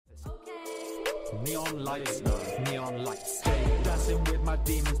Neon lights, neon lights. Stay dancing with my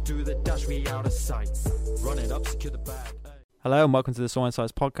demons, do the dash me out of sight. Run it up, secure the bag. Hello and welcome to the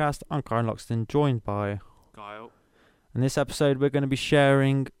SoulInsights podcast. I'm Karen Loxton, joined by Kyle. In this episode, we're going to be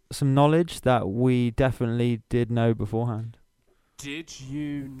sharing some knowledge that we definitely did know beforehand. Did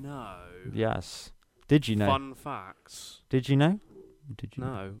you know? Yes. Did you know? Fun facts. Did you know? Did you?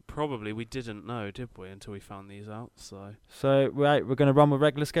 No, probably we didn't know, did we, until we found these out, so... So, right, we're going to run with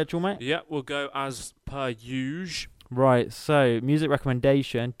regular schedule, mate? Yeah, we'll go as per usual. Right, so, music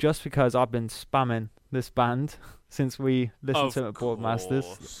recommendation, just because I've been spamming this band since we listened to them at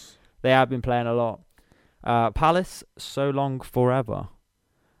Boardmasters. They have been playing a lot. Palace, So Long Forever.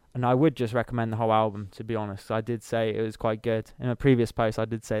 And I would just recommend the whole album, to be honest. I did say it was quite good. In a previous post, I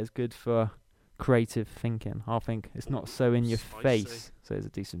did say it's good for creative thinking. I think it's not so in your face, so it's a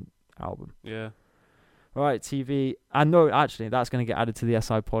decent album. Yeah. Right, TV. And no, actually, that's going to get added to the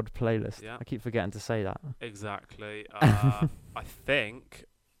SI Pod playlist. Yeah. I keep forgetting to say that. Exactly. I think,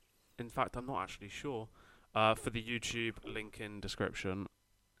 in fact, I'm not actually sure. For the YouTube link in description,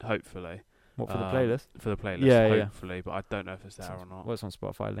 hopefully. What, for the playlist? For the playlist, Yeah, hopefully, but I don't know if it's there or not. Well, it's on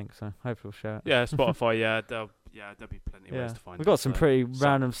Spotify link, so hopefully we'll share it. Yeah, Spotify, there'll be plenty of ways to find it. We've got some pretty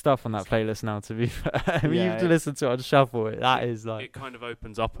random stuff on that playlist now, to be fair. I mean, you've to listen to it on shuffle. It kind of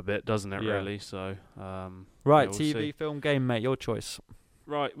opens up a bit, doesn't it, really? So, right, we'll TV, see. film, game, mate, your choice.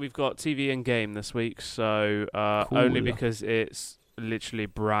 Right, we've got TV and game this week, so Cool. only because it's literally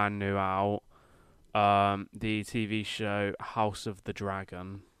brand new out. The TV show House of the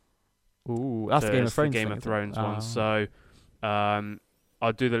Dragon. Ooh, that's the Game of Thrones. The Game of Thrones one. So,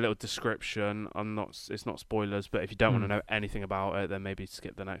 I'll do the little description. It's not spoilers, but if you don't want to know anything about it, then maybe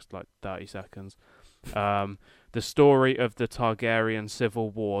skip the next 30 seconds. The story of the Targaryen civil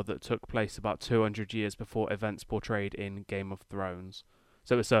war that took place about 200 years before events portrayed in Game of Thrones.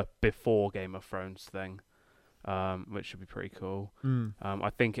 So it's a before Game of Thrones thing, which should be pretty cool. I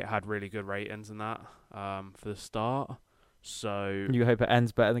think it had really good ratings in that for the start. So you hope it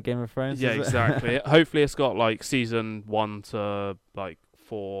ends better than Game of Thrones? Yeah, exactly. Hopefully it's got season 1 to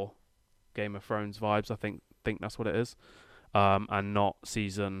 4 Game of Thrones vibes. I think that's what it is, and not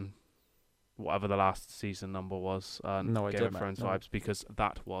season whatever the last season number was. Game of Thrones vibes, because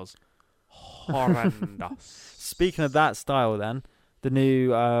that was horrendous. Speaking of that style, then the new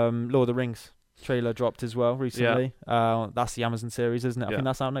Lord of the Rings trailer dropped as well recently. Yeah. That's the Amazon series, isn't it? I think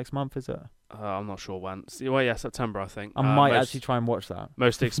that's out next month, is it? I'm not sure when. Well, yeah, September, I think. I might actually try and watch that.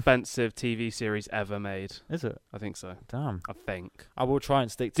 Most expensive TV series ever made. Is it? I think so. Damn. I think. I will try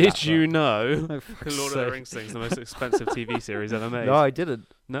and stick to that. Did you know the Lord of the Rings thing's the most expensive TV series ever made? No, I didn't.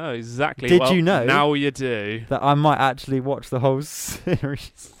 No, exactly. Did you know? Now you do. That I might actually watch the whole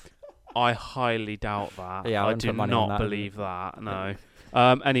series. I highly doubt that. Yeah, I do not believe that. No.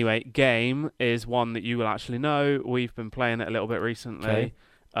 Anyway, game is one that you will actually know. We've been playing it a little bit recently. Okay.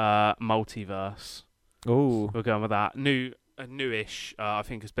 Multiverse. Ooh. We're going with that. Newish. I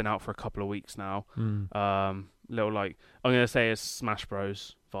think it's been out for a couple of weeks now. I'm gonna say it's Smash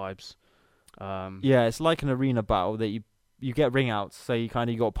Bros vibes. Yeah, it's like an arena battle that you get ring outs, so you got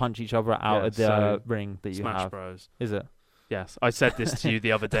to punch each other out of the ring that you have. Smash Bros. Is it? Yes, I said this to you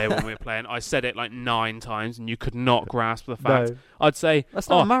the other day when we were playing. I said it 9 times, and you could not grasp the fact. No. I'd say, that's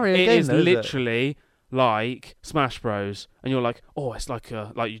not a Mario game, it is though, literally like Smash Bros. And you're like, oh, it's like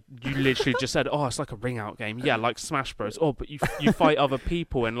you literally just said, oh, it's like a ring out game. Yeah, like Smash Bros. Oh, but you fight other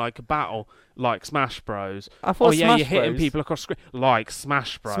people in a battle like Smash Bros. I thought you're hitting people across screen like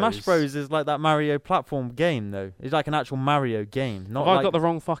Smash Bros. Smash Bros is like that Mario platform game, though. It's like an actual Mario game. Not Have I got the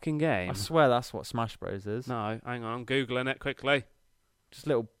wrong fucking game? I swear that's what Smash Bros is. No, hang on, I'm Googling it quickly. Just a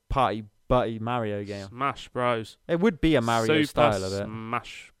little party butty Mario game. Smash Bros. It would be a Mario Super style of it.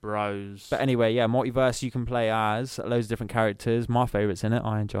 Smash Bros. But anyway, yeah, multiverse, you can play as loads of different characters. My favourite's in it,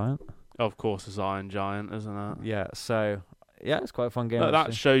 Iron Giant. Of course, it's Iron Giant, isn't it? Yeah, so yeah, it's quite a fun game. Look,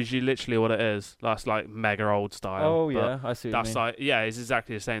 that shows you literally what it is. That's mega old style. Oh yeah, I see what you mean. It's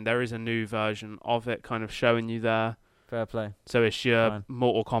exactly the same. There is a new version of it kind of showing you there. Fair play. So it's your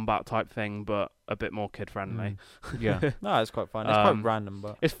Mortal Kombat type thing, but a bit more kid friendly. Yeah. No, it's quite fun. It's quite random,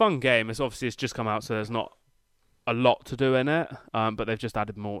 but it's a fun game. It's just come out, so there's not a lot to do in it. But they've just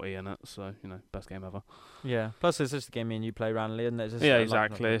added Morty in it, so best game ever. Yeah. Plus, it's just a game you play randomly, isn't it? Yeah,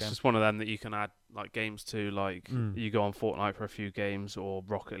 exactly. It's just one of them that you can add games to. You go on Fortnite for a few games, or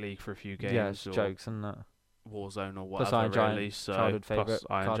Rocket League for a few games. Yeah, it's jokes, isn't it? Warzone or whatever. Plus Iron Giant, really. So childhood favourite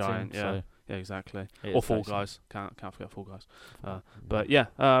Iron cartoon, Giant, yeah. So yeah, exactly. Or Fall Guys. Can't forget Fall Guys. But yeah,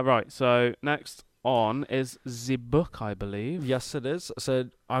 right. So next on is the book, I believe. Yes, it is. So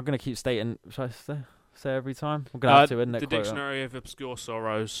I'm going to keep stating. Should I say every time? I'm going to have to, isn't it? The Dictionary of Obscure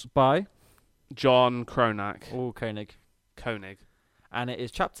Sorrows. By? John Kronak. Oh, Koenig. And it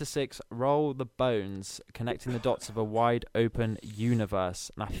is chapter 6, Roll the Bones, connecting the dots of a wide open universe.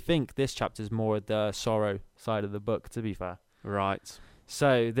 And I think this chapter is more the sorrow side of the book, to be fair. Right.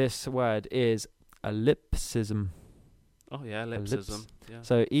 So this word is ellipsism. Oh, yeah, ellipsism. Yeah.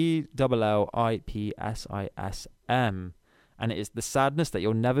 So Ellipsism. And it is the sadness that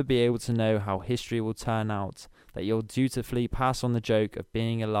you'll never be able to know how history will turn out, that you'll dutifully pass on the joke of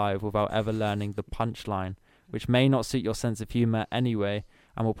being alive without ever learning the punchline, which may not suit your sense of humour anyway,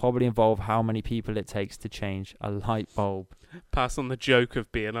 and will probably involve how many people it takes to change a light bulb. Pass on the joke of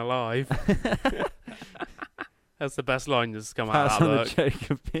being alive. That's the best line that's come out of that book. Pass on the joke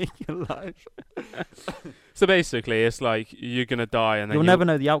of being alive. So basically, it's like you're going to die, and then you'll never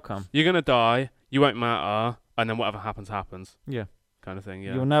know the outcome. You're going to die, you won't matter, and then whatever happens, happens. Yeah. Kind of thing,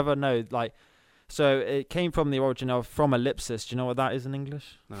 yeah. You'll never know, like... So it came from the origin of from ellipsis. Do you know what that is in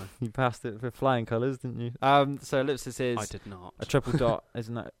English? No. You passed it with flying colours, didn't you? So ellipsis is I did not. A triple dot,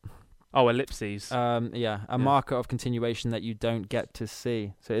 isn't it? Oh, ellipses. A marker of continuation that you don't get to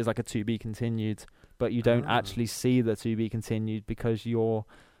see. So it is like a to be continued, but you don't actually see the to be continued because you're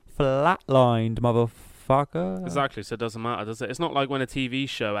flatlined, motherfucker. Exactly. So it doesn't matter, does it? It's not like when a TV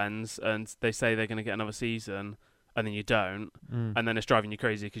show ends and they say they're going to get another season. And then you don't, and then it's driving you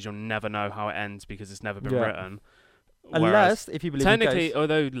crazy because you'll never know how it ends because it's never been written. Unless, if you believe technically,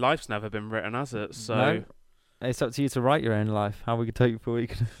 although life's never been written, has it? So no, it's up to you to write your own life. How we could take it for you.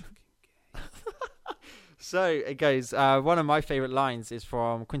 So it goes. One of my favourite lines is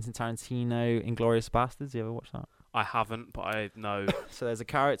from Quentin Tarantino, Inglourious Basterds. You ever watch that? I haven't, but I know. So there's a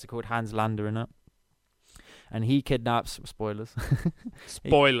character called Hans Lander in it. And he kidnaps... Spoilers.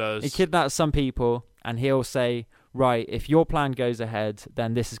 Spoilers. He kidnaps some people, and he'll say, right, if your plan goes ahead,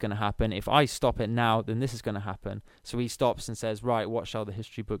 then this is going to happen. If I stop it now, then this is going to happen. So he stops and says, right, what shall the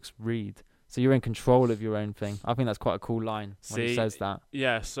history books read? So you're in control of your own thing. I think that's quite a cool line when he says that.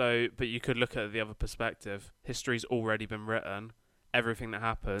 Yeah, so, but you could look at the other perspective. History's already been written. Everything that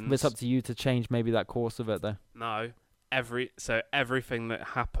happens... But it's up to you to change maybe that course of it, though. No. Everything that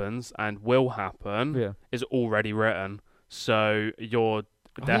happens and will happen is already written. So your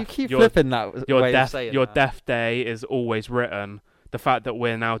you keep flipping that way of saying your that. death day is always written. The fact that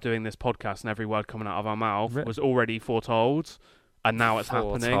we're now doing this podcast and every word coming out of our mouth was already foretold, and now it's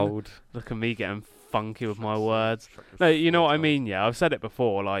happening. Look at me getting funky with my words. No, you know what I mean. Yeah, I've said it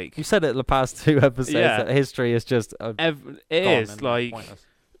before. Like you said it the past 2 episodes. That history is just it is like. Pointless.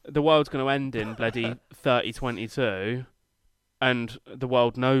 The world's going to end in bloody 3022, and the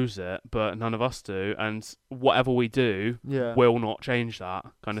world knows it, but none of us do. And whatever we do will not change that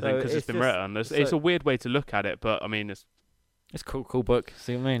kind of thing because it's been written. It's a weird way to look at it, but I mean, it's cool book.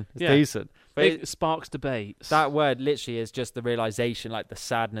 See what I mean? It's decent. But it sparks debates. That word literally is just the realization, like the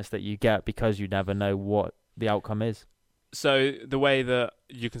sadness that you get because you never know what the outcome is. So the way that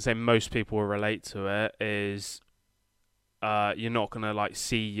you can say most people will relate to it is. You're not going to like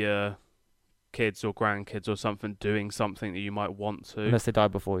see your kids or grandkids or something doing something that you might want to. Unless they die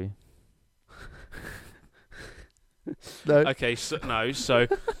before you. No. Okay, so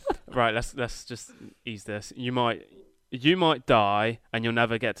right, let's just ease this. You might die and you'll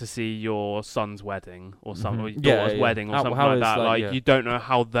never get to see your son's wedding or something, or your daughter's wedding or something like that. Like you don't know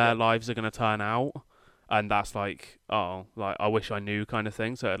how their lives are going to turn out, and that's like, oh, like I wish I knew kind of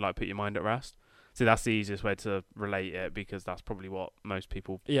thing. So it'd like put your mind at rest. See, that's the easiest way to relate it because that's probably what most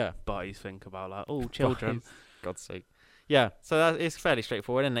people buddies think about. Like, oh, children. God's sake. Yeah, so it's fairly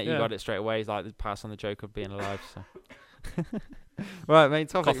straightforward, isn't it? You got it straight away. It's like the pass on the joke of being alive. So. Right, main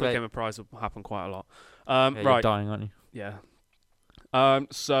topic. Coffee Gamer Prize will happen quite a lot. Right. You're dying, aren't you? Yeah.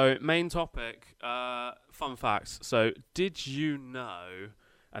 So, main topic, fun facts. So, did you know...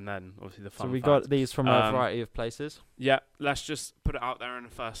 And then, obviously, the fun So we fact. got these from a variety of places. Yeah, let's just put it out there in the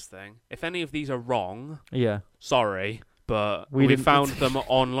first thing. If any of these are wrong, sorry, but we found them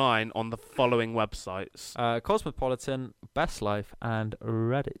online on the following websites. Cosmopolitan, Best Life, and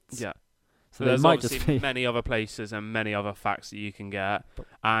Reddit. Yeah. So there's might obviously just be many other places and many other facts that you can get.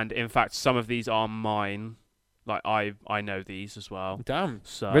 And, in fact, some of these are mine. Like, I know these as well. Damn.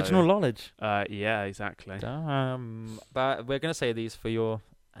 So, original knowledge. Yeah, exactly. Damn. But we're going to say these for your...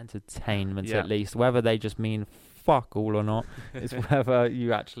 entertainment at least, whether they just mean fuck all or not is whether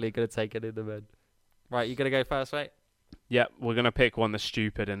you actually gonna take it in the bed. Right, you gonna go first, right? Yeah, we're gonna pick one that's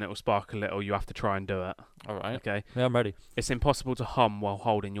stupid and it'll spark a little. You have to try and do it. All right. Okay. Yeah, I'm ready. It's impossible to hum while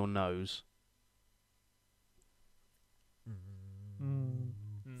holding your nose.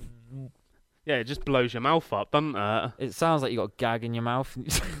 Yeah, it just blows your mouth up, doesn't it? It sounds like you got a gag in your mouth. You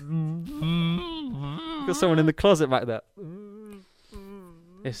got someone in the closet back there.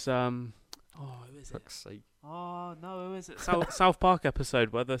 It's is it? Fuck's sake. Oh no, who is it? South Park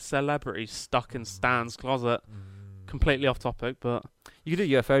episode where the celebrity's stuck in Stan's closet. Completely off topic, but You could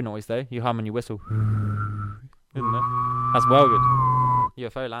do UFO noise though. You hum and you whistle. Isn't it? That's well good.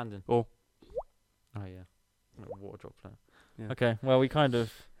 UFO landing. Oh. Oh yeah. Water droplet. Yeah. Okay. Well, we kind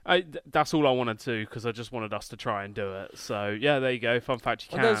of. That's all I wanted to, because I just wanted us to try and do it. So yeah, there you go. Fun fact, you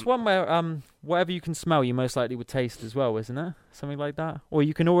can. Well, there's one where whatever you can smell, you most likely would taste as well, isn't it? Something like that. Or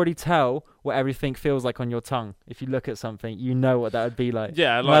you can already tell what everything feels like on your tongue. If you look at something, you know what that would be like.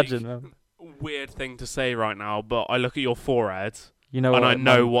 Yeah, like imagine. Weird thing to say right now, but I look at your forehead, You know, and I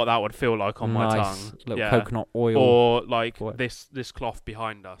know what that would feel like on my nice tongue. little Yeah. coconut oil. Or like What? this cloth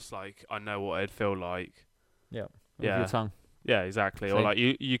behind us, like I know what it'd feel like. with yeah. your tongue. Yeah, exactly. See? Or like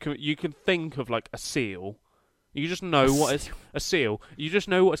you can think of like a seal. You just know what it's a seal. You just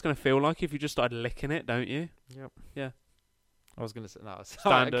know what it's going to feel like if you just started licking it, don't you? Yep. Yeah. I was going to say no.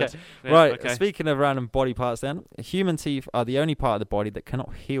 Standard. Okay. Yeah, Right. okay. Speaking of random body parts, then human teeth are the only part of the body that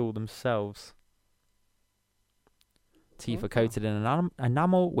cannot heal themselves. Teeth are coated in an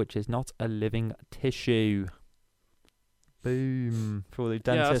enamel, which is not a living tissue. Boom. For all the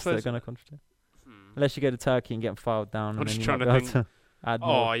dentists that are going to contradict. Unless you go to Turkey and get them filed down. I'm and just then trying you to might be think. able to add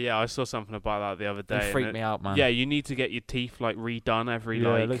more. Oh yeah, I saw something about that the other day. It and freaked me out, man. Yeah, you need to get your teeth like redone every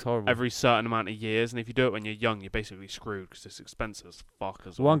Yeah, it looks horrible. every certain amount of years, and if you do it when you're young, you're basically screwed because it's expensive as fuck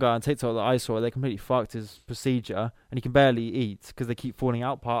as well. One guy on TikTok that I saw, they completely fucked his procedure, and he can barely eat because they keep falling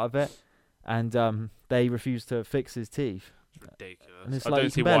out part of it, and they refuse to fix his teeth. It's ridiculous. And it's I like don't you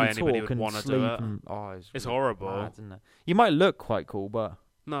see can why barely anybody talk would and want to sleep do it. and, It's really horrible. mad, isn't it? You might look quite cool, but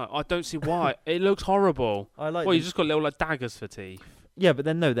No, I don't see why. It looks horrible. I like. Well, you just got little like daggers for teeth. Yeah, but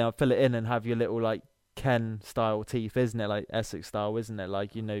then no, they'll fill it in and have your little like Ken style teeth, isn't it? Like Essex style, isn't it?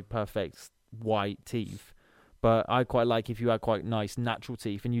 Like, you know, perfect white teeth. But I quite like if you had quite nice natural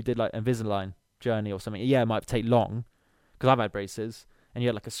teeth and you did like Invisalign journey or something. Yeah, it might take long because I've had braces and you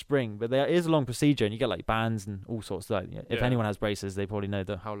had like a spring, but there is a long procedure and you get like bands and all sorts. Like, if Yeah. anyone has braces, they probably know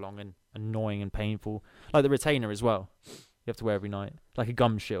how long and annoying and painful. Like the retainer as well. You have to wear every night, like a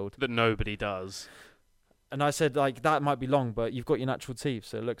gum shield. That nobody does. And I said, like, that might be long, but you've got your natural teeth,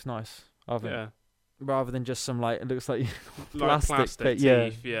 so it looks nice. Yeah. Rather than just some, like, it looks like Like plastic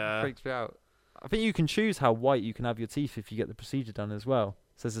teeth, yeah. freaks me out. I think you can choose how white you can have your teeth if you get the procedure done as well.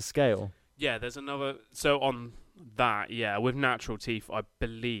 So there's a scale. Yeah, there's another. So on that, yeah, with natural teeth, I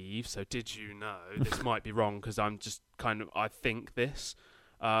believe. So did you know? This might be wrong because I'm just kind of. I think this.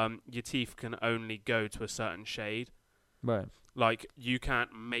 Your teeth can only go to a certain shade. Right. Like you can't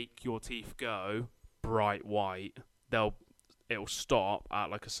make your teeth go bright white. It'll stop at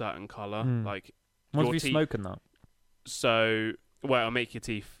like a certain color. Like Once your you teeth. smoking that. So it'll make your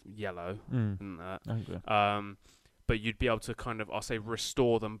teeth yellow. And that. Okay. But you'd be able to kind of, I'll say,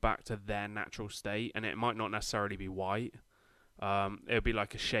 restore them back to their natural state, and it might not necessarily be white. It'll be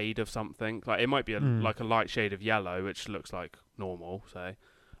like a shade of something. Like it might be like a light shade of yellow, which looks like normal, say.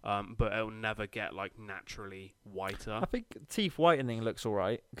 But it'll never get like naturally whiter. I think teeth whitening looks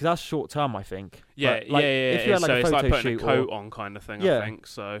alright because that's short term. I think. Yeah, But, like, If you had like so a it's photo like putting a shoot coat or, on kind of thing. Yeah. I think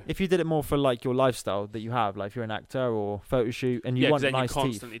so. if you did it more for like your lifestyle that you have, like if you're an actor or photo shoot and you Yeah, want then nice you're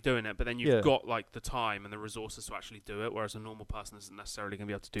teeth. constantly doing it, but then you've got like the time and the resources to actually do it, whereas a normal person isn't necessarily going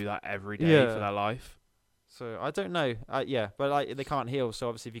to be able to do that every day for their life. So I don't know. But like they can't heal. So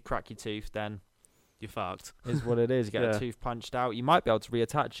obviously, if you crack your tooth, then You're fucked. is what it is. You get Yeah. a tooth punched out. You might be able to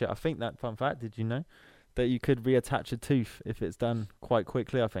reattach it. I think that fun fact. Did you know that you could reattach a tooth if it's done quite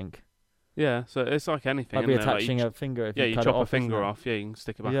quickly? I think. Yeah, so it's like anything. Like isn't it? Like reattaching a finger. If you you cut chop it a off, finger isn't it? off. Yeah, you can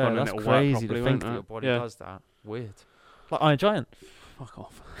stick it back Yeah, on, and that's it'll crazy work to properly, think won't that your it? body Yeah. does that. Weird. Like Iron Giant. Fuck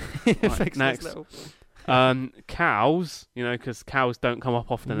off. Fix Right, this next. little- Cows, because cows don't come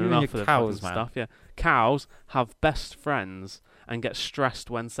up often You and enough your for the cows, fucking man. stuff. Yeah, cows have best friends and get stressed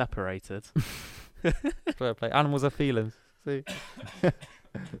when separated. Fair play. Animals have feelings. See,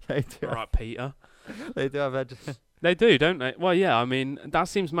 they do. All right, Peter. They do have They do, don't they? Well, yeah. I mean, that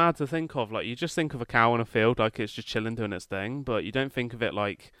seems mad to think of. Like, you just think of a cow in a field, like it's just chilling doing its thing, but you don't think of it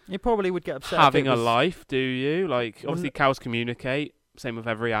like You probably would get upset. having if it a was, life, do you? Like, Well, obviously, cows communicate. Same with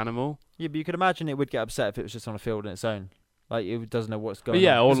every animal. Yeah, but you could imagine it would get upset if it was just on a field on its own. Like it doesn't know what's going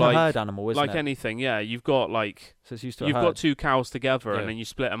yeah, on. or It's like- a herd animal, isn't Like it? anything, yeah. You've got like So it's used to you've a herd. got two cows together, Yeah. and then you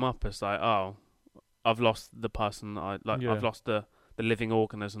split them up. It's like, oh, I've lost the person that I like. Yeah. I've lost the living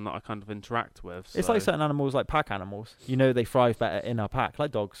organism that I kind of interact with. It's so- like certain animals, like pack animals. You know, they thrive better in a pack,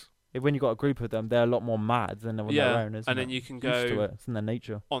 like dogs. When you've got a group of them, they're a lot more mad than when Yeah, they're own, isn't and then it? you can Used to go it. It's in their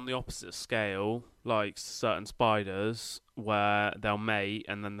nature. on the opposite scale, like certain spiders, where they'll mate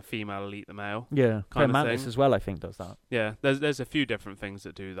and then the female will eat the male. Yeah, kind of mantis thing. as well, I think, does that. Yeah, there's a few different things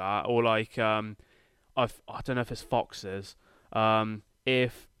that do that, or like I don't know if it's foxes.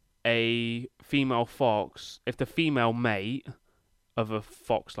 If a female fox, if the female mate of a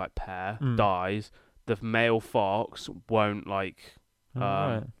fox like pair dies, the male fox won't like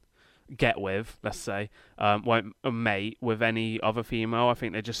get with, let's say, won't mate with any other female. I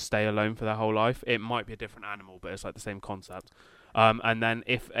think they just stay alone for their whole life. It might be a different animal, but it's like the same concept. And then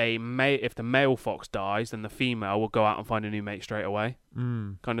if the male fox dies, then the female will go out and find a new mate straight away,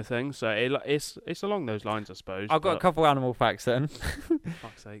 kind of thing. So it's along those lines, I suppose. I've got a couple animal facts then.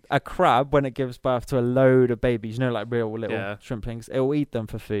 Fuck's sake. A crab, when it gives birth to a load of babies, like real little shrimplings, it will eat them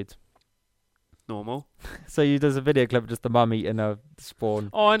for food. Normal. So there's a video clip of just the mum eating a spawn.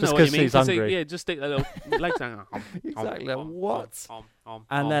 Oh, I know just what you mean. she's hungry. Yeah, just stick their little legs out. Exactly. What?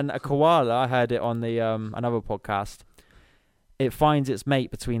 And then a koala, I heard it on the another podcast. It finds its mate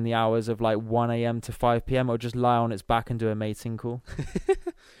between the hours of like 1 a.m. to 5 p.m. It'll just lie on its back and do a mating call.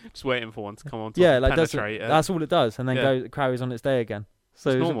 Just waiting for one to come on top and penetrate it. That's all it does. And then carries on its day again. So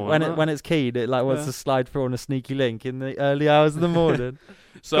it's normal, when it's keyed, it like wants to slide through on a sneaky link in the early hours of the morning.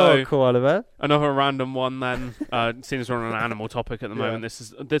 So koala bear. Another random one then. Seeing as we're on an animal topic at the moment,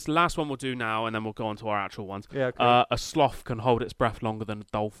 this last one we'll do now, and then we'll go on to our actual ones. Yeah, okay. A sloth can hold its breath longer than a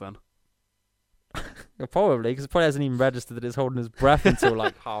dolphin. Probably, because it probably hasn't even registered that it's holding his breath until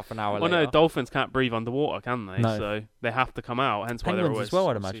like half an hour later. Well, no, dolphins can't breathe underwater, can they? No. So they have to come out. Hence penguins why they're always as well,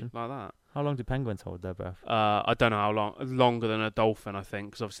 I'd imagine. like that. How long do penguins hold their breath? I don't know how long. Longer than a dolphin, I think,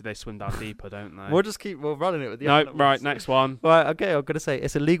 because obviously they swim down deeper, don't they? We'll just keep running it with the No, right, next one. Right, okay, I'm going to say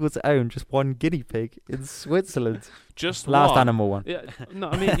it's illegal to own just one guinea pig in Switzerland. Just last one. animal one. Yeah, no,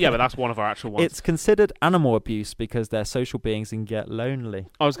 I mean, yeah, but that's one of our actual ones. It's considered animal abuse because they're social beings and get lonely.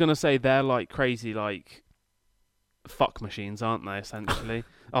 I was going to say they're like crazy, like fuck machines, aren't they, essentially?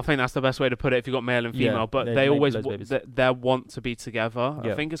 I think that's the best way to put it if you've got male and female, but they always they want to be together.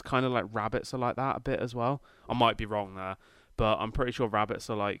 I think it's kind of like rabbits are like that a bit as well. I might be wrong there, but I'm pretty sure rabbits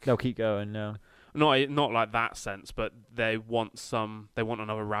are like... They'll keep going, no. Not like that sense, but they want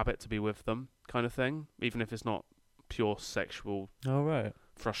another rabbit to be with them, kind of thing, even if it's not pure sexual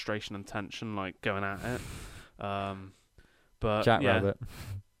frustration and tension, like going at it. But Jackrabbit.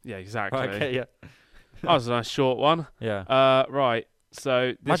 Yeah, exactly. Okay, yeah. That was a nice short one. Yeah. Right.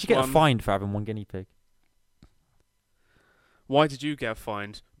 So this How'd you get a fine for having one guinea pig? Why did you get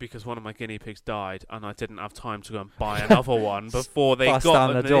fined? Because one of my guinea pigs died, and I didn't have time to go and buy another one before they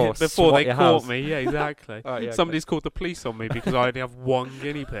caught me. Yeah, exactly. Somebody's called the police on me because I only have one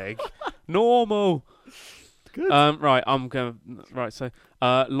guinea pig. Normal. Good. Right, I'm going. Right, so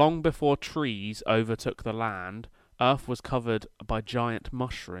long before trees overtook the land, Earth was covered by giant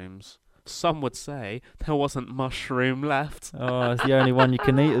mushrooms. Some would say there wasn't mushroom left. Oh, it's the only one you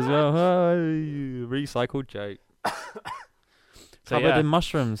can eat as well. Oh, recycled joke. Covered in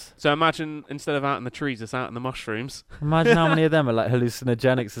mushrooms. So imagine instead of out in the trees, it's out in the mushrooms. Imagine how many of them are like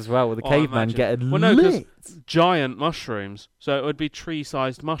hallucinogenics as well, with the caveman getting lit. Giant mushrooms. So it would be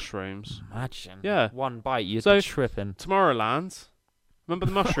tree-sized mushrooms. Imagine. Yeah. One bite, you'd be tripping. Tomorrowland. Remember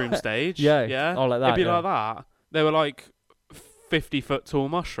the mushroom stage? Yeah. Oh, like that. It'd be like that. They were like 50-foot tall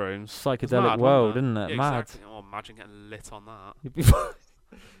mushrooms. Psychedelic world, isn't it? Yeah, mad. Exactly. Oh, imagine getting lit on that.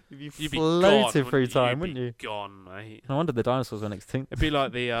 You'd be floating through time, wouldn't you? Gone, mate. No wonder the dinosaurs went extinct. It'd be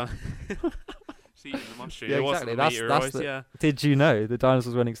like the eating the mushroom. Yeah, it exactly. Wasn't the Did you know the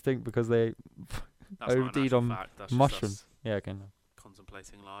dinosaurs went extinct because they OD'd on mushrooms? Yeah, okay. No.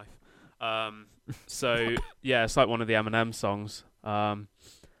 Contemplating life. So yeah, it's like one of the Eminem songs.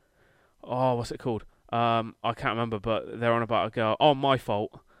 What's it called? I can't remember, but they're on about a girl. Oh, My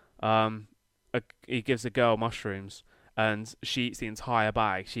Fault. He gives a girl mushrooms, and she eats the entire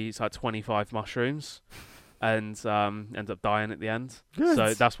bag. She eats like 25 mushrooms, and ends up dying at the end. Good.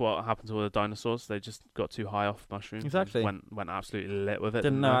 So that's what happened to all the dinosaurs. They just got too high off mushrooms. Exactly. Went absolutely lit with it.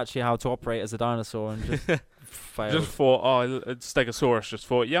 Didn't know actually how to operate as a dinosaur and just failed. Just thought, Stegosaurus just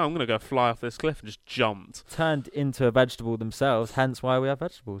thought, yeah, I'm going to go fly off this cliff, and just jumped. Turned into a vegetable themselves, hence why we have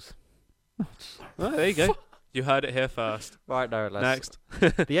vegetables. Oh, there you go. You heard it here first. Right, no, Next.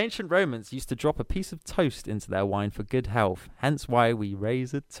 The ancient Romans used to drop a piece of toast into their wine for good health, hence why we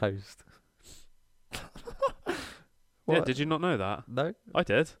raise a toast. Yeah, did you not know that? No. I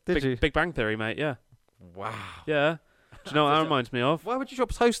did. Did you? Big Bang Theory, mate, yeah. Wow. Yeah. Do you know what that reminds me of? Why would you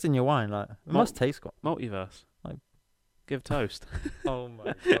drop toast in your wine? Like, it must taste good. Multiverse. Like, give toast. Oh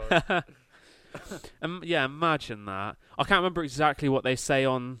my god. Yeah, imagine that. I can't remember exactly what they say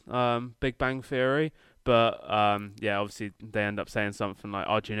on Big Bang Theory, But yeah, obviously they end up saying something like,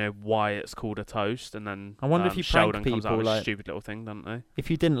 "Oh, do you know why it's called a toast?" And then I wonder if you Sheldon prank comes out people, with a like, stupid little thing, don't they?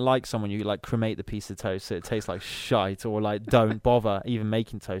 if you didn't like someone, you like cremate the piece of toast so it tastes like shite, or like don't bother even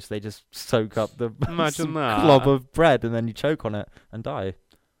making toast. They just soak up the Imagine that. glob of bread and then you choke on it and die.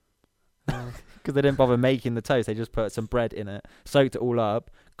 Because they didn't bother making the toast, they just put some bread in it, soaked it all up,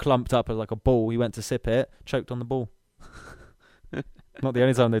 clumped up as like a ball. He went to sip it, choked on the ball. Not the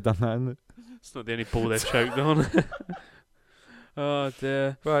only time they've done that, isn't it? It's not the only ball they've choked on. Oh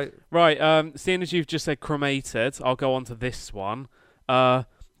dear. Right. Seeing as you've just said cremated, I'll go on to this one. The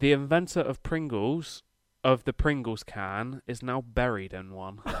inventor of Pringles, of the Pringles can, is now buried in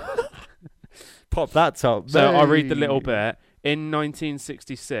one. Pop that top. So I'll read the little bit. In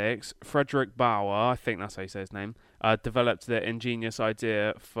 1966, Frederick Bauer, I think that's how you say his name, developed the ingenious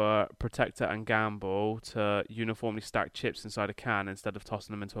idea for Protector and Gamble to uniformly stack chips inside a can instead of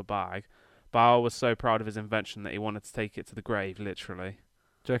tossing them into a bag. Bauer was so proud of his invention that he wanted to take it to the grave, literally.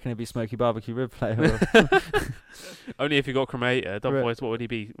 Do you reckon it'd be Smoky Barbecue rib flavour? Only if he got cremated. Otherwise, what would he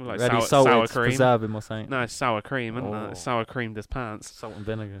be? Like Ready sour to cream? preserve him or something. No, it's sour cream, isn't Oh. it? It's sour creamed his pants. Salt and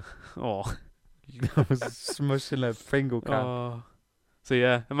vinegar. Oh. I was smushing a Pringle can. Oh. So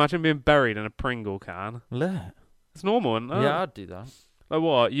yeah, imagine being buried in a Pringle can. Look. It's normal, isn't it? Yeah, I'd do that. Like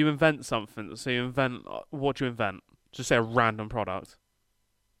what? You invent something. So you invent. What do you invent? Just say a random product.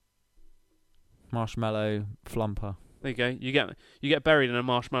 Marshmallow flumper. There you go. You get buried in a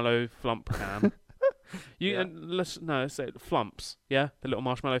marshmallow flump can. Let's say flumps. Yeah, the little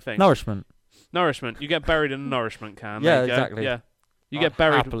marshmallow thing. Nourishment. Nourishment. You get buried in a nourishment can. Yeah, There you go. exactly. Yeah. You get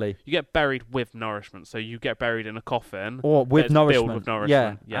buried. Happily. You get buried with nourishment. So you get buried in a coffin. Or with that's nourishment. filled with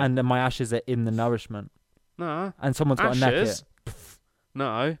nourishment. Yeah. And then my ashes are in the nourishment. No. And someone's got to neck Ashes? it.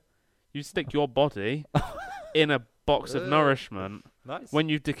 No. You stick your body in a box of nourishment. Nice. When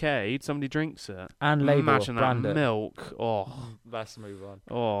you've decayed, somebody drinks it. And label. Imagine that brand it. milk. Oh. Let's move on.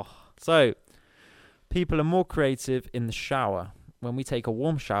 Oh. So, people are more creative in the shower. When we take a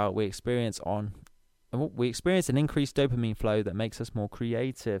warm shower, we experience an increased dopamine flow that makes us more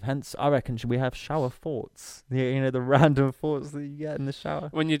creative. Hence, I reckon we have shower thoughts. You know, the random thoughts that you get in the shower.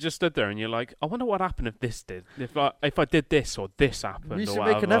 When you just stood there and you're like, I wonder what happened if this did. If I did this or this happened. We or should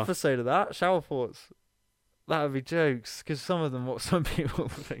whatever. make an episode of that. Shower thoughts. That would be jokes, because some of them, what some people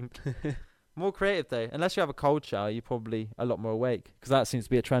think. More creative though. Unless you have a cold shower, you're probably a lot more awake, because that seems to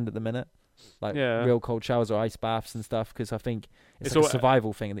be a trend at the minute. Like real cold showers or ice baths and stuff, because I think it's like a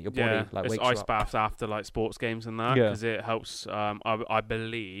survival thing that your body like wakes you up. It's ice baths after like sports games and that, because it helps. I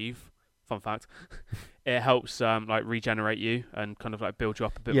believe, fun fact, it helps like regenerate you and kind of like build you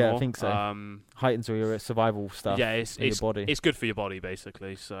up a bit more. Yeah, I think so. Heightens all your survival stuff. Yeah, in your body. It's good for your body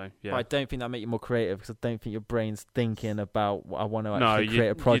basically. So yeah, but I don't think that make you more creative, because I don't think your brain's thinking about I want to actually create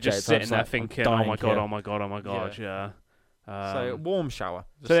a project. You're just sitting there thinking, oh my god, yeah. So warm shower.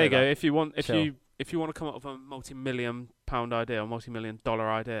 So there you go. If you want to come up with a multi-million-pound idea or multi-million-dollar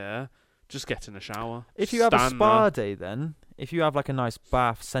idea, just get in the shower. If you have a spa day, then if you have like a nice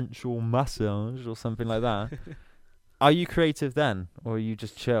bath, sensual massage or something like that, are you creative then, or are you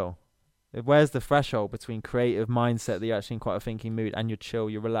just chill? Where's the threshold between creative mindset that you're actually in quite a thinking mood and you're chill,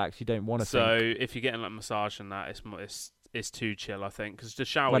 you're relaxed, you don't want to think? So if you're getting like massage and that, it's too chill, I think, because the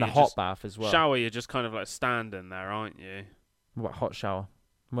shower. When a hot bath as well. Shower, you're just kind of like standing there, aren't you? What, hot shower?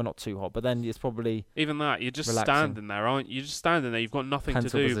 Well, not too hot, but then it's probably even that. You're just relaxing. Standing there, aren't you? You're just standing there. You've got nothing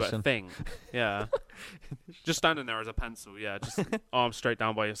Pencil to do position. but think. Yeah, just standing there as a pencil. Yeah, just arms straight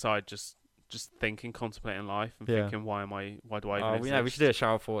down by your side, just thinking, contemplating life, and thinking, why do I even exist? We should do a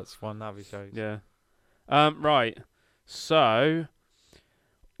shower thoughts one. That'd be so. Yeah. Right. So,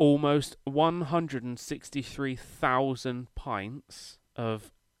 almost 163,000 pints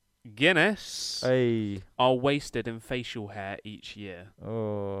of Guinness are wasted in facial hair each year.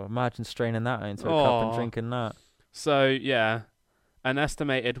 Oh, imagine straining that into a cup and drinking that. So, yeah, an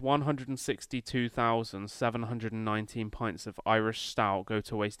estimated 162,719 pints of Irish stout go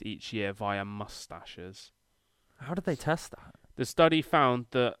to waste each year via mustaches. How did they test that? The study found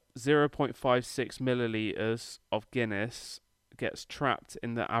that 0.56 millilitres of Guinness gets trapped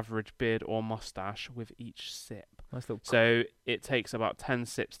in the average beard or mustache with each sip. Nice little So it takes about 10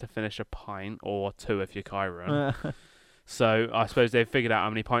 sips to finish a pint, or 2 if you're Chiron. So I suppose they've figured out how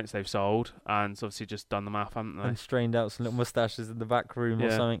many pints they've sold, and obviously just done the math, haven't they? And strained out some little mustaches in the back room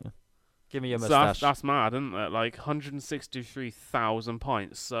or something. Give me your so mustache. That's mad, isn't it? Like 163,000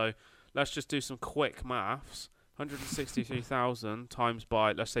 pints. So let's just do some quick maths. 163,000 times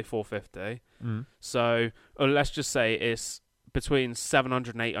by, let's say, 450. So let's just say it's between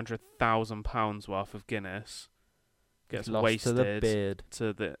 700 and 800,000 pounds worth of Guinness gets wasted to the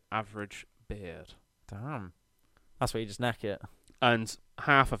to the average beard. Damn. That's where you just neck it. And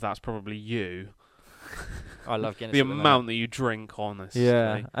half of that's probably you. I love Guinness. The amount that you drink, honestly.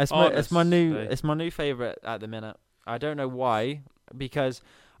 Yeah, it's my new favorite at the minute. I don't know why, because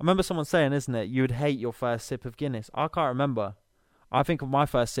I remember someone saying, isn't it, you would hate your first sip of Guinness. I can't remember. I think of my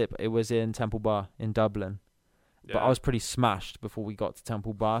first sip, it was in Temple Bar in Dublin. Yeah. But I was pretty smashed before we got to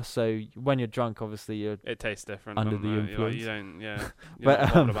Temple Bar. So when you're drunk, obviously it tastes different under the influence. You don't, yeah. But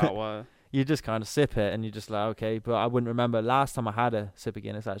not bothered about what. You just kind of sip it, and you're just like, okay. But I wouldn't remember last time I had a sip of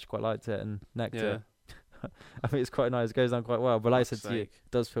Guinness. I actually quite liked it and necked it. I think it's quite nice. It goes down quite well. But like I said to you, it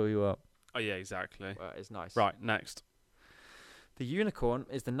does fill you up. Oh yeah, exactly. Well, it's nice. Right, next. The unicorn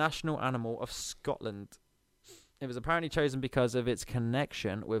is the national animal of Scotland. It was apparently chosen because of its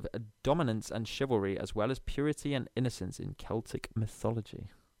connection with dominance and chivalry, as well as purity and innocence in Celtic mythology.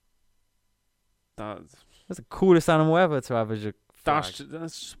 That's the coolest animal ever to have as your flag.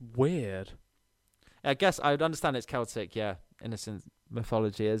 That's weird. I guess I would understand it's Celtic, yeah. Innocent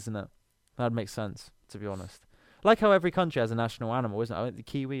mythology, isn't it? That makes sense, to be honest. Like how every country has a national animal, isn't it? I think the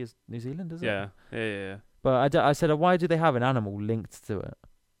kiwi is New Zealand, isn't it? Yeah. But I said, why do they have an animal linked to it?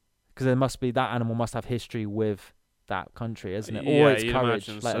 Because there must be, that animal must have history with that country, isn't it? Or it's courage,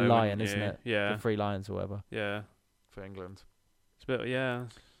 like a lion, isn't it? Yeah. The 3 lions or whatever. Yeah. For England. It's a bit, yeah.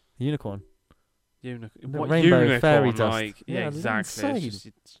 Unicorn. What rainbow unicorn, fairy dust. like? Yeah, exactly. Insane. It's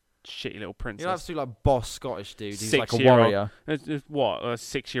just shitty little princess. You'll have to do like boss Scottish dude. He's like a warrior. It's what, a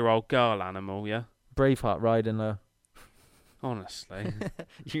 6-year-old girl animal, yeah? Braveheart riding a... Honestly.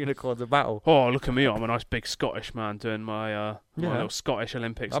 Unicorns of battle. Oh, look at me. I'm a nice big Scottish man doing my little Scottish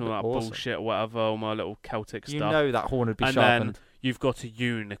Olympics and all that bullshit or whatever, all my little Celtic stuff. You know that horn would be and sharpened. Then you've got a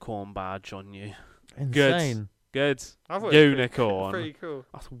unicorn badge on you. Insane. Good. Unicorn. Pretty cool.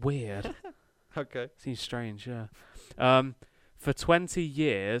 That's weird. Okay. Seems strange, yeah. For 20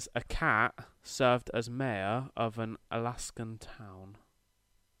 years, a cat served as mayor of an Alaskan town.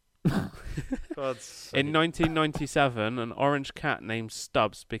 In 1997, an orange cat named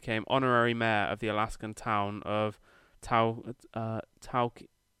Stubbs became honorary mayor of the Alaskan town of Talkeetna,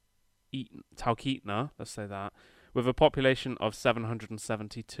 let's say that, with a population of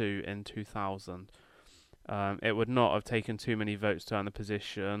 772 in 2000. It would not have taken too many votes to earn the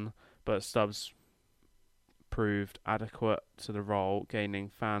position, but Stubbs proved adequate to the role, gaining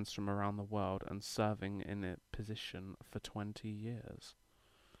fans from around the world and serving in a position for 20 years.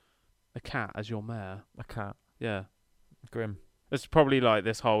 A cat as your mayor. A cat. Yeah. Grim. It's probably like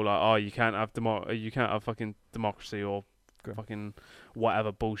this whole like, you can't have fucking democracy or Grim. Fucking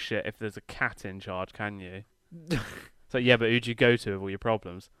whatever bullshit if there's a cat in charge, can you? So yeah, but who'd you go to with all your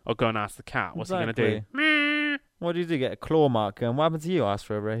problems? Or go and ask the cat. What's he gonna do? What do you do? Get a claw marker? And what happened to you? Ask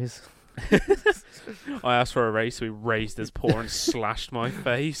for a raise. I asked for a raise, so he raised his paw and slashed my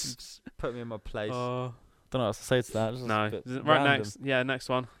face. Put me in my place. Don't know what else to say to that. No. Right, next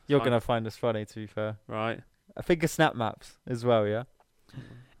one. You're going to find this funny, to be fair. Right. I think of snap maps as well, yeah?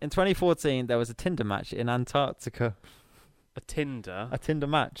 In 2014, there was a Tinder match in Antarctica. A Tinder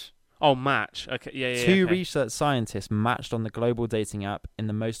match. Oh, match. Okay, yeah. Two research scientists matched on the global dating app in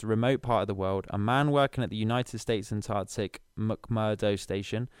the most remote part of the world. A man working at the United States Antarctic McMurdo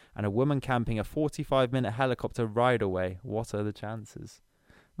Station and a woman camping a 45-minute helicopter ride away. What are the chances?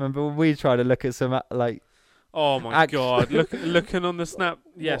 Remember when we tried to look at some, like... Oh my God! Looking on the snap,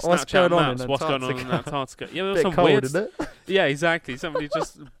 what's Snapchat going maps. What's going on in Antarctica? Yeah, there was some cold, weird. Isn't it? Yeah, exactly. Somebody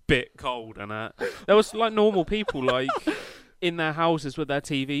just a bit cold and that. There was like normal people like in their houses with their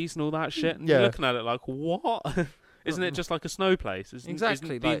TVs and all that shit. And you're looking at it like, what? Isn't it just like a snow place? Isn't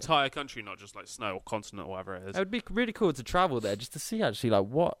the entire country not just like snow or continent or whatever it is? It would be really cool to travel there just to see actually like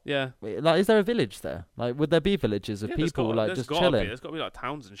what. Yeah. Like, is there a village there? Like, would there be villages of people like just chilling? There's got to be like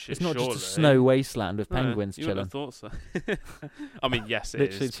towns and shit. It's not just a snow wasteland with penguins you chilling. You would have thought so. I mean, yes, it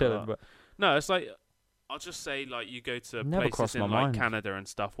literally is. Chilling, but no, it's like I'll just say like you go to places in like Canada and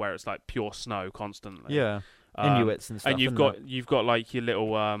stuff where it's like pure snow constantly. Yeah. Inuits and stuff. And you've got like your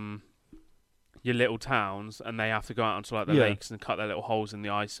little towns, and they have to go out onto like the lakes and cut their little holes in the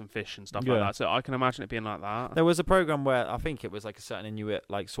ice and fish and stuff like that. So I can imagine it being like that. There was a program where I think it was like a certain Inuit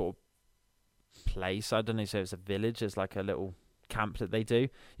like sort of place. I don't know if it's a village. It's like a little camp that they do.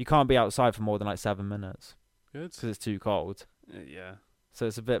 You can't be outside for more than like 7 minutes. Good. Because it's too cold. Yeah. So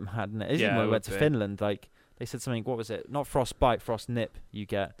it's a bit mad, isn't it? Even when we went to Finland, like they said something. What was it? Not frostbite, frost nip. You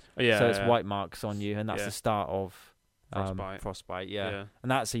get. Yeah. So it's white marks on you, and that's the start of. Frostbite, yeah.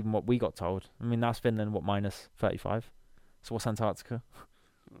 And that's even what we got told. I mean, that's Finland, minus 35. So what's Antarctica?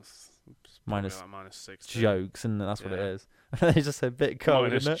 minus like minus 60. jokes, and that's what it Yeah. is. They just said bit cold,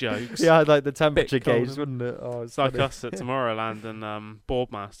 Minus isn't it? jokes. Yeah, like the temperature Bit cold, gauge, wouldn't it? Oh, It's like funny. us at Tomorrowland and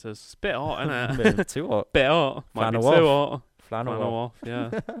Boardmasters. It's a bit hot, isn't Bit it? too hot. Bit hot. Might be Flannel too off. hot. Flannel Flannel off. off, yeah.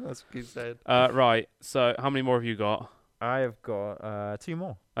 That's what you said. Right, so how many more have you got? I have got 2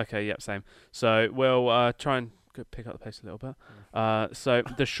 more. Okay, yep, same. So we'll try and pick up the pace a little bit. So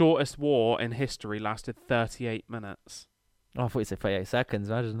the shortest war in history lasted 38 minutes. Oh, I thought you said 38 seconds.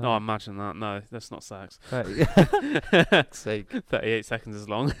 Imagine that. Oh, imagine that. No, that's not sex. 30. Sake. 38 seconds is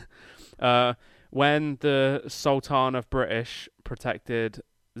long. When the Sultan of British protected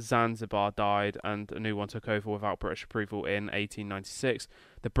Zanzibar died and a new one took over without British approval in 1896,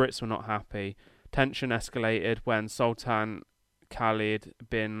 the Brits were not happy. Tension escalated when Sultan Khalid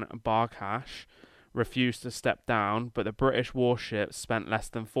bin Barghash refused to step down, but the British warships spent less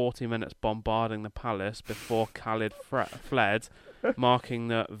than 40 minutes bombarding the palace before Khalid fled, marking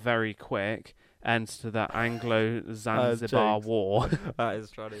the very quick end to the Anglo-Zanzibar War. That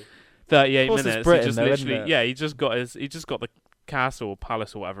is funny. 38 Of course minutes. it's Britain, he just though, literally, isn't it? yeah, he just got the castle or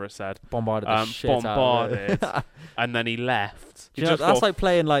palace or whatever it said. Bombarded the shit out of Bombarded, it. and then he left. He You know, just that's thought, like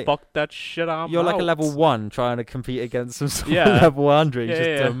playing like fuck that shit out. you're like a level 1 trying to compete against some sort Yeah. of level 100. You Yeah, just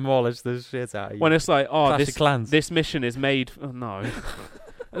yeah. demolish the shit out of you. When it's like, oh, Clash of Clans. this mission is made. Oh, no.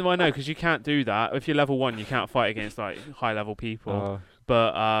 Well, I know, because you can't do that. If you're level 1, you can't fight against like high level people.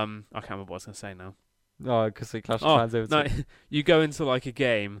 But I can't remember what I was gonna say now. because they Clash of Clans over No, to you go into like a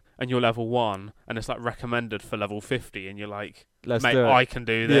game and you're level 1, and it's like recommended for level 50, and you're like, Let's mate, do it. I can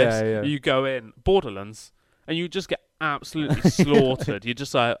do this. Yeah, yeah. You go in Borderlands, and you just get absolutely slaughtered. You're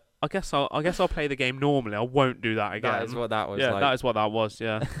just like, I guess I'll play the game normally. I won't do that again. That is what that was yeah, like. that is what that was.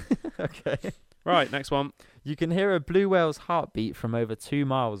 Yeah. Okay. Right, next one. You can hear a blue whale's heartbeat from over 2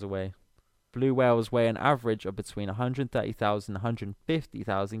 miles away. Blue whales weigh an average of between 130,000 and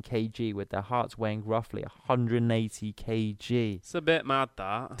 150,000 kg, with their hearts weighing roughly 180 kg. It's a bit mad,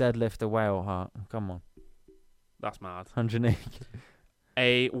 that. Deadlift a whale heart. Come on. That's mad. 180.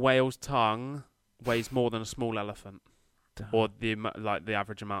 A whale's tongue weighs more than a small elephant, or the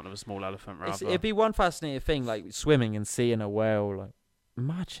average amount of a small elephant, rather. It'd be one fascinating thing, like swimming and seeing a whale. Like,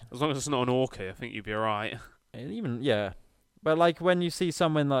 imagine. As long as it's not an orca, I think you'd be alright. Even, yeah. But like when you see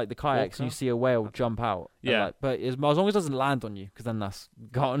someone like the kayaks and you Orca? see a whale jump out. Yeah. Like, but as long as it doesn't land on you, because then that's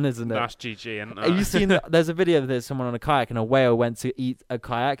gone, isn't it? That's GG, and Have you seen there's a video of there's someone on a kayak and a whale went to eat a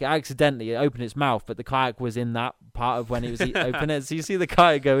kayak. It opened its mouth, but the kayak was in that part of when it was opening it. So you see the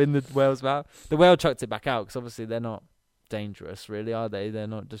kayak go in the whale's mouth. The whale chucked it back out because obviously they're not dangerous, really, are they? They're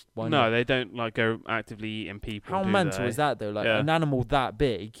not just one. No, they don't like go actively eating people. How do mental they? is that though? Like Yeah. an animal that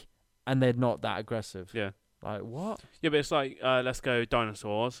big, and they're not that aggressive. Yeah. Like what? Yeah, but it's like let's go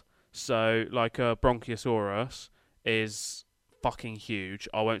dinosaurs. So like a Bronchiosaurus is fucking huge.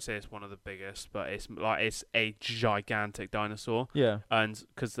 I won't say it's one of the biggest, but it's a gigantic dinosaur. Yeah. And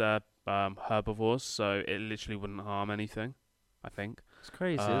because they're herbivores, so it literally wouldn't harm anything, I think. It's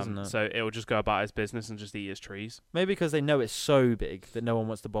crazy, isn't it? So it will just go about its business and just eat its trees. Maybe because they know it's so big that no one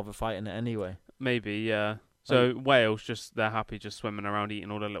wants to bother fighting it anyway. Maybe, yeah. So whales, they're happy just swimming around eating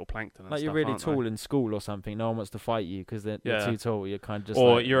all the little plankton and Like stuff, you're really aren't tall they? in school or something. No one wants to fight you because they're too tall. You're kind of just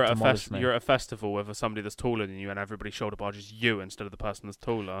or like, you're at demolish me. a festival with somebody that's taller than you, and everybody shoulder barges you instead of the person that's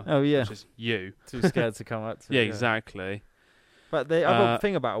taller. Oh yeah, Which is you. too scared to come up to. Yeah, exactly. But the other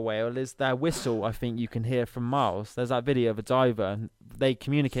thing about a whale is their whistle. I think you can hear from miles. There's that video of a diver, and they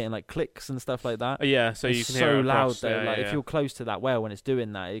communicate in like clicks and stuff like that. Yeah, so it's you can so hear it loud across. though. Yeah, like yeah, if you're close to that whale when it's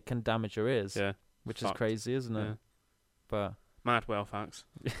doing that, it can damage your ears. yeah, which Fucked. is crazy, isn't it? yeah. But Mad whale facts.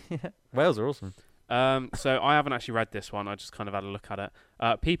 whales are awesome. So I haven't actually read this one. I just kind of had a look at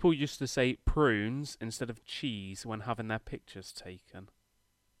it. People used to say prunes instead of cheese when having their pictures taken.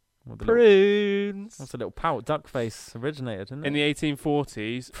 Prunes. What's a little pout duck face originated, isn't it? In the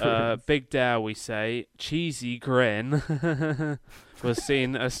 1840s, Big Dare, we say, cheesy grin was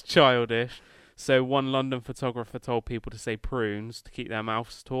seen as childish. So one London photographer told people to say prunes to keep their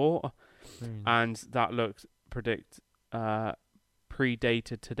mouths taut, and that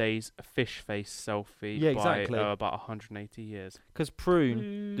predated today's fish face selfie by about 180 years. Because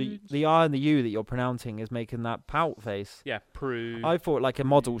prune, the R and the U that you're pronouncing is making that pout face. Yeah, prune. I thought like a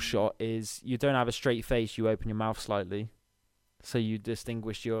model shot is you don't have a straight face, you open your mouth slightly, so you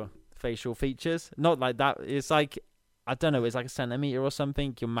distinguish your facial features. Not like that. It's like, I don't know, it's like a centimeter or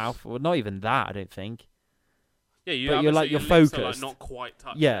something. Your mouth, or not even that, I don't think. Yeah, you're like, you're focused. Like not quite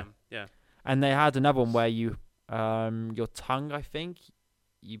touching Yeah, them. Yeah. And they had another one where you, your tongue, I think,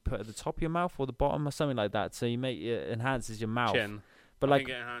 you put at the top of your mouth or the bottom or something like that. So you make it enhances your mouth. Chin. But I like,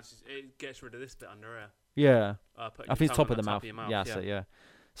 think it gets rid of this bit under here. yeah, Put I your think it's tongue top on of the mouth. of your mouth. Yeah, so yeah.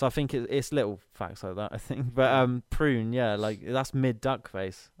 So I think it's little facts like that, I think. But prune, yeah, like that's mid duck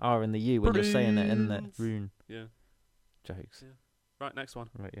face. R in the U when you're saying it in the rune. Yeah. Jokes. Yeah. Right, next one.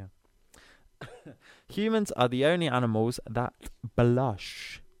 Right, yeah. Humans are the only animals that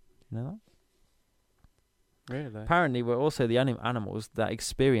blush. You know that? Really? Apparently, we're also the only animals that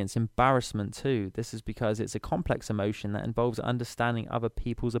experience embarrassment too. This is because it's a complex emotion that involves understanding other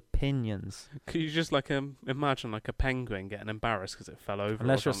people's opinions. Could you just imagine like a penguin getting embarrassed because it fell over?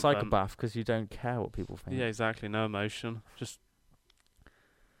 Unless you're a something? psychopath, because you don't care what people think. Yeah, exactly. No emotion. Just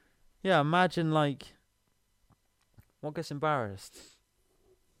Yeah, imagine like what gets embarrassed.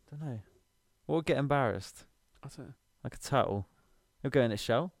 Don't know. What would get embarrassed? I don't know. Like a turtle. It'll go in its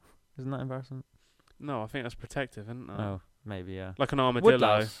shell. Isn't that embarrassing? No, I think that's protective, isn't it? Oh, maybe, yeah. Like an armadillo.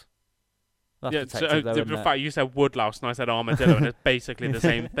 Woodlouse. That's Yeah, protective, though, the isn't it? fact you said woodlouse and I said armadillo, and it's basically the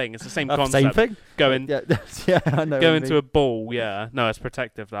same thing. It's the same That's concept. Same thing? Going, Yeah, yeah, I know. go into a ball. Yeah, no, it's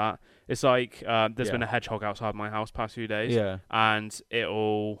protective. That it's like there's Yeah. been a hedgehog outside my house past few days, Yeah. and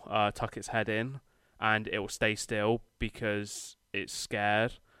it'll tuck its head in, and it will stay still because it's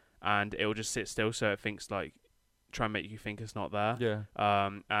scared, and it will just sit still so it thinks like try and make you think it's not there. Yeah.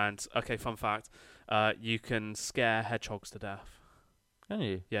 And okay, fun fact, you can scare hedgehogs to death. Can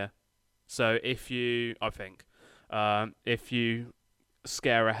you? Yeah. So if you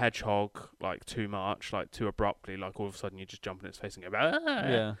scare a hedgehog like too much, like too abruptly, like all of a sudden you just jump in its face and go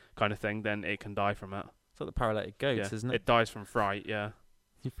Yeah. kind of thing, then it can die from it. It's like the paralytic goats, Yeah. isn't it? It dies from fright. Yeah.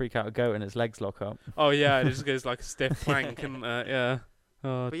 You freak out a goat and its legs lock up. Oh yeah, it just goes like a stiff plank and yeah.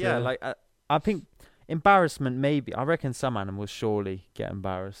 Oh, But yeah, dear. like I think embarrassment maybe. I reckon some animals surely get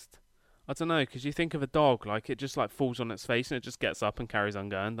embarrassed. I don't know, because you think of a dog, like it just like falls on its face and it just gets up and carries on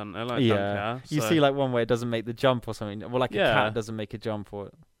going, doesn't it? Like, Yeah. don't care. You So- see like one where it doesn't make the jump or something. Well, like a Yeah. cat doesn't make a jump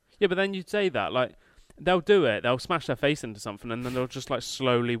or... Yeah, but then you'd say that, like, they'll do it, they'll smash their face into something and then they'll just like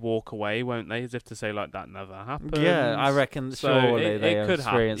slowly walk away, won't they? As if to say like that never happened. Yeah, I reckon So surely they it could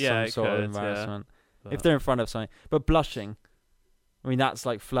happen. experience Yeah, some it sort of could, embarrassment. But- If they're in front of something. But blushing, I mean, that's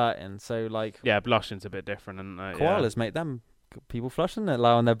like flirting. So like yeah, blushing's a bit different, and koalas make them people flush, and they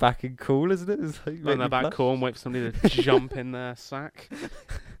lie on their back and cool, isn't it? It's like, on make their me back blush. cool and wait for somebody to jump in their sack.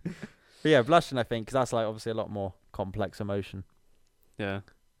 But yeah, blushing, I think, because that's like obviously a lot more complex emotion. Yeah.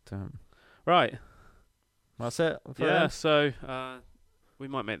 To, Right. that's it. For Yeah. them. So we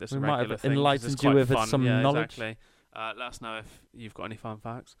might make this We a might regular have thing 'cause enlightened it's you quite with fun. some yeah, knowledge. Exactly. Let us know if you've got any fun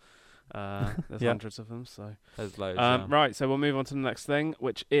facts. There's Yeah. hundreds of them. So There's loads. right. So we'll move on to the next thing,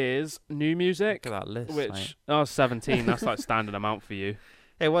 which is new music. Look at that list. Which mate. 17. That's like standard amount for you.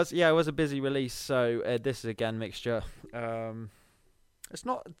 It was a busy release. So this is again mixture. It's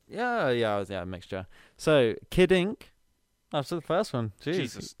not. Yeah, mixture. So Kid Ink. That's the first one. Jeez,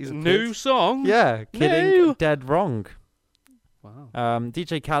 Jesus. he's a New kid. song. Yeah, Kid New. Ink, Dead Wrong. Wow.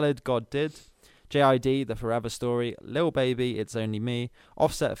 DJ Khaled, God Did. JID, The Forever Story. Lil Baby, It's Only Me.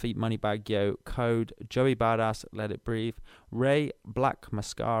 Offset feat. Moneybag Yo. Code. Joey Badass, Let It Breathe. Ray, Black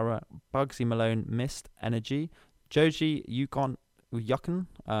Mascara. Bugsy Malone, Mist, Energy. Joji, Yukon,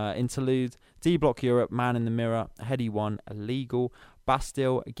 Interlude. D Block Europe, Man in the Mirror. Heady One, Illegal.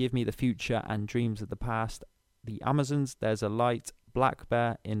 Bastille, Give Me the Future and Dreams of the Past. The Amazons, There's a Light. Black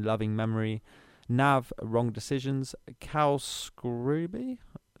Bear, In Loving Memory. Nav, Wrong Decisions. Cal Scrubby,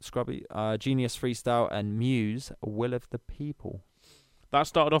 Genius Freestyle, and Muse, Will of the People. That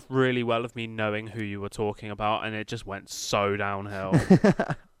started off really well of me knowing who you were talking about, and it just went so downhill.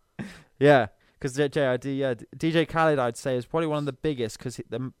 Yeah, because JID, yeah, DJ Khaled, I'd say, is probably one of the biggest because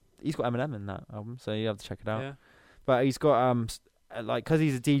he's got Eminem in that album, so you have to check it out. Yeah. But he's got like because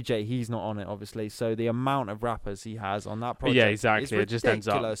he's a DJ, he's not on it obviously. So the amount of rappers he has on that project, Yeah, exactly. is It just ends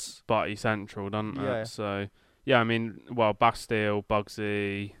up ridiculous. Butty Central, doesn't Yeah. it? So, yeah, I mean, well, Bastille,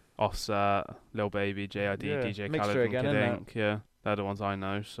 Bugsy, Offset, Lil Baby, JID, Yeah, DJ mixture Khaled, and again, Kid isn't it? Ink. Yeah, they're the ones I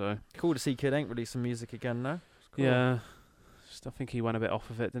know. So, Cool to see Kid Ink release some music again now. Cool. yeah, just, I think he went a bit off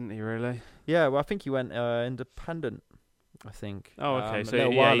of it, didn't he? Really? Yeah, well, I think he went independent. I think. Oh, okay. So a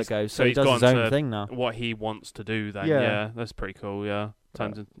little yeah, while he's- ago, so so he he's does his gone own to thing now. What he wants to do, then. Yeah. Yeah, that's pretty cool. Yeah,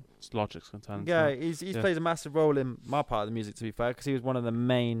 turns in Logic's gonna turn. into Yeah, that. he's Yeah. plays a massive role in my part of the music, to be fair, because he was one of the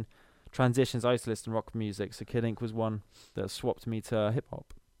main transitions I used to listen to rock music. So Kid Ink was one that swapped me to hip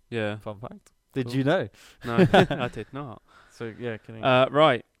hop. Yeah. Fun fact. Did Cool. you know? No, I did not. So yeah, Kid Ink.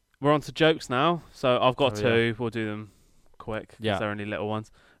 Right, we're on to jokes now. So I've got Oh, two. yeah. We'll do them quick because Yeah. they're only little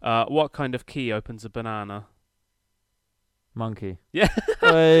ones. What kind of key opens a banana? Monkey. Yeah.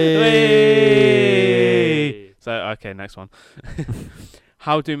 Hey. So okay, next one.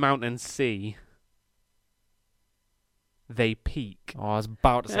 How do mountains see? They peak. Oh, I was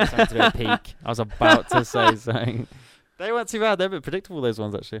about to say something to a peak. I was about to say something. They weren't too bad. They're a bit predictable, those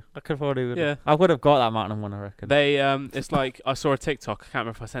ones, actually. Yeah. I would have got that Mountain one, I reckon. They it's like I saw a TikTok. I can't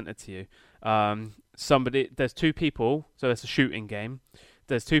remember if I sent it to you. There's two people. So it's a shooting game.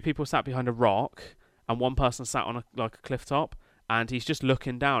 There's two people sat behind a rock, and one person sat on a cliff top, and he's just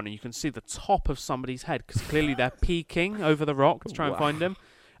looking down, and you can see the top of somebody's head because clearly they're peeking over the rock to try and find him,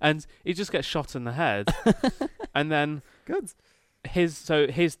 and he just gets shot in the head, and then his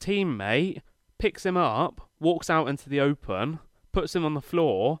teammate picks him up, walks out into the open, puts him on the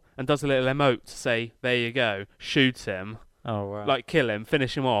floor, and does a little emote to say, "There you go," shoots him. Oh, wow. Like, kill him,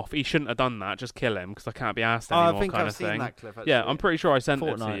 finish him off. He shouldn't have done that, just kill him, because I can't be asked anymore, I think kind I've of seen thing. that clip, actually. Yeah, I'm pretty sure I sent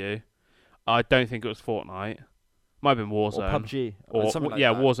it to you. I don't think it was Fortnite. Might have been Warzone. Or PUBG. Or something like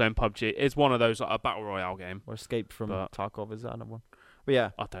yeah, that. Warzone, PUBG. It's one of those, like a Battle Royale game. Or Escape from But- Tarkov, is that another one? But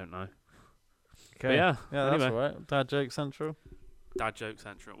yeah. I don't know. Okay. But yeah, Yeah, that's anyway. alright. Dad Joke Central. Dad Joke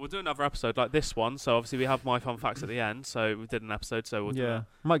Central. We'll do another episode like this one, so obviously we have my fun facts at the end, so we did an episode, so we'll do a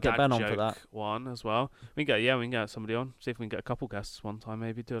Might get Dad Ben on joke for that. one as well. We can get somebody on, see if we can get a couple guests one time,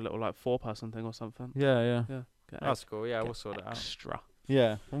 maybe do a little like 4-person thing or something. Yeah. Get That's cool. Yeah, get we'll sort it out. extra.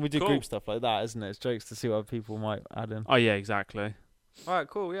 Yeah, when we do Cool. group stuff like that, isn't it? It's jokes to see what people might add in. Oh yeah, exactly. Alright,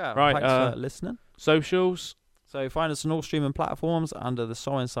 cool, yeah. Right, Thanks for listening. Socials. So find us on all streaming platforms under the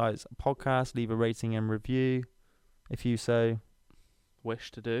SoulInsights podcast. Leave a rating and review if you so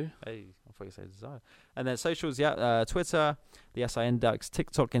Wish to do. Hey, I thought you said desire. And then socials, Twitter, the SI Index,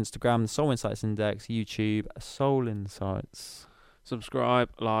 TikTok, Instagram, the Soul Insights Index, YouTube, Soul Insights.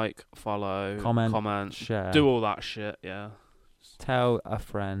 Subscribe, like, follow, comment, share. do all that shit, yeah. Tell a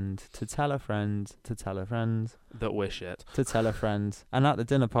friend to tell a friend to tell a friend That wish it. to tell a friend. And at the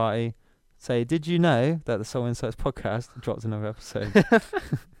dinner party, say, did you know that the Soul Insights podcast dropped another episode?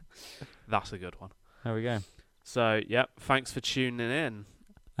 That's a good one. There we go. So, yep, thanks for tuning in.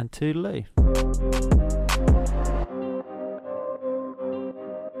 And toodaloo.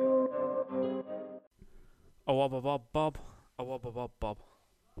 Oh, wobba bob bob. Oh, wobba bob bob.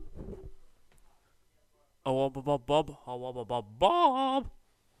 Oh, wobba bob bob. Oh, wobba bob bob.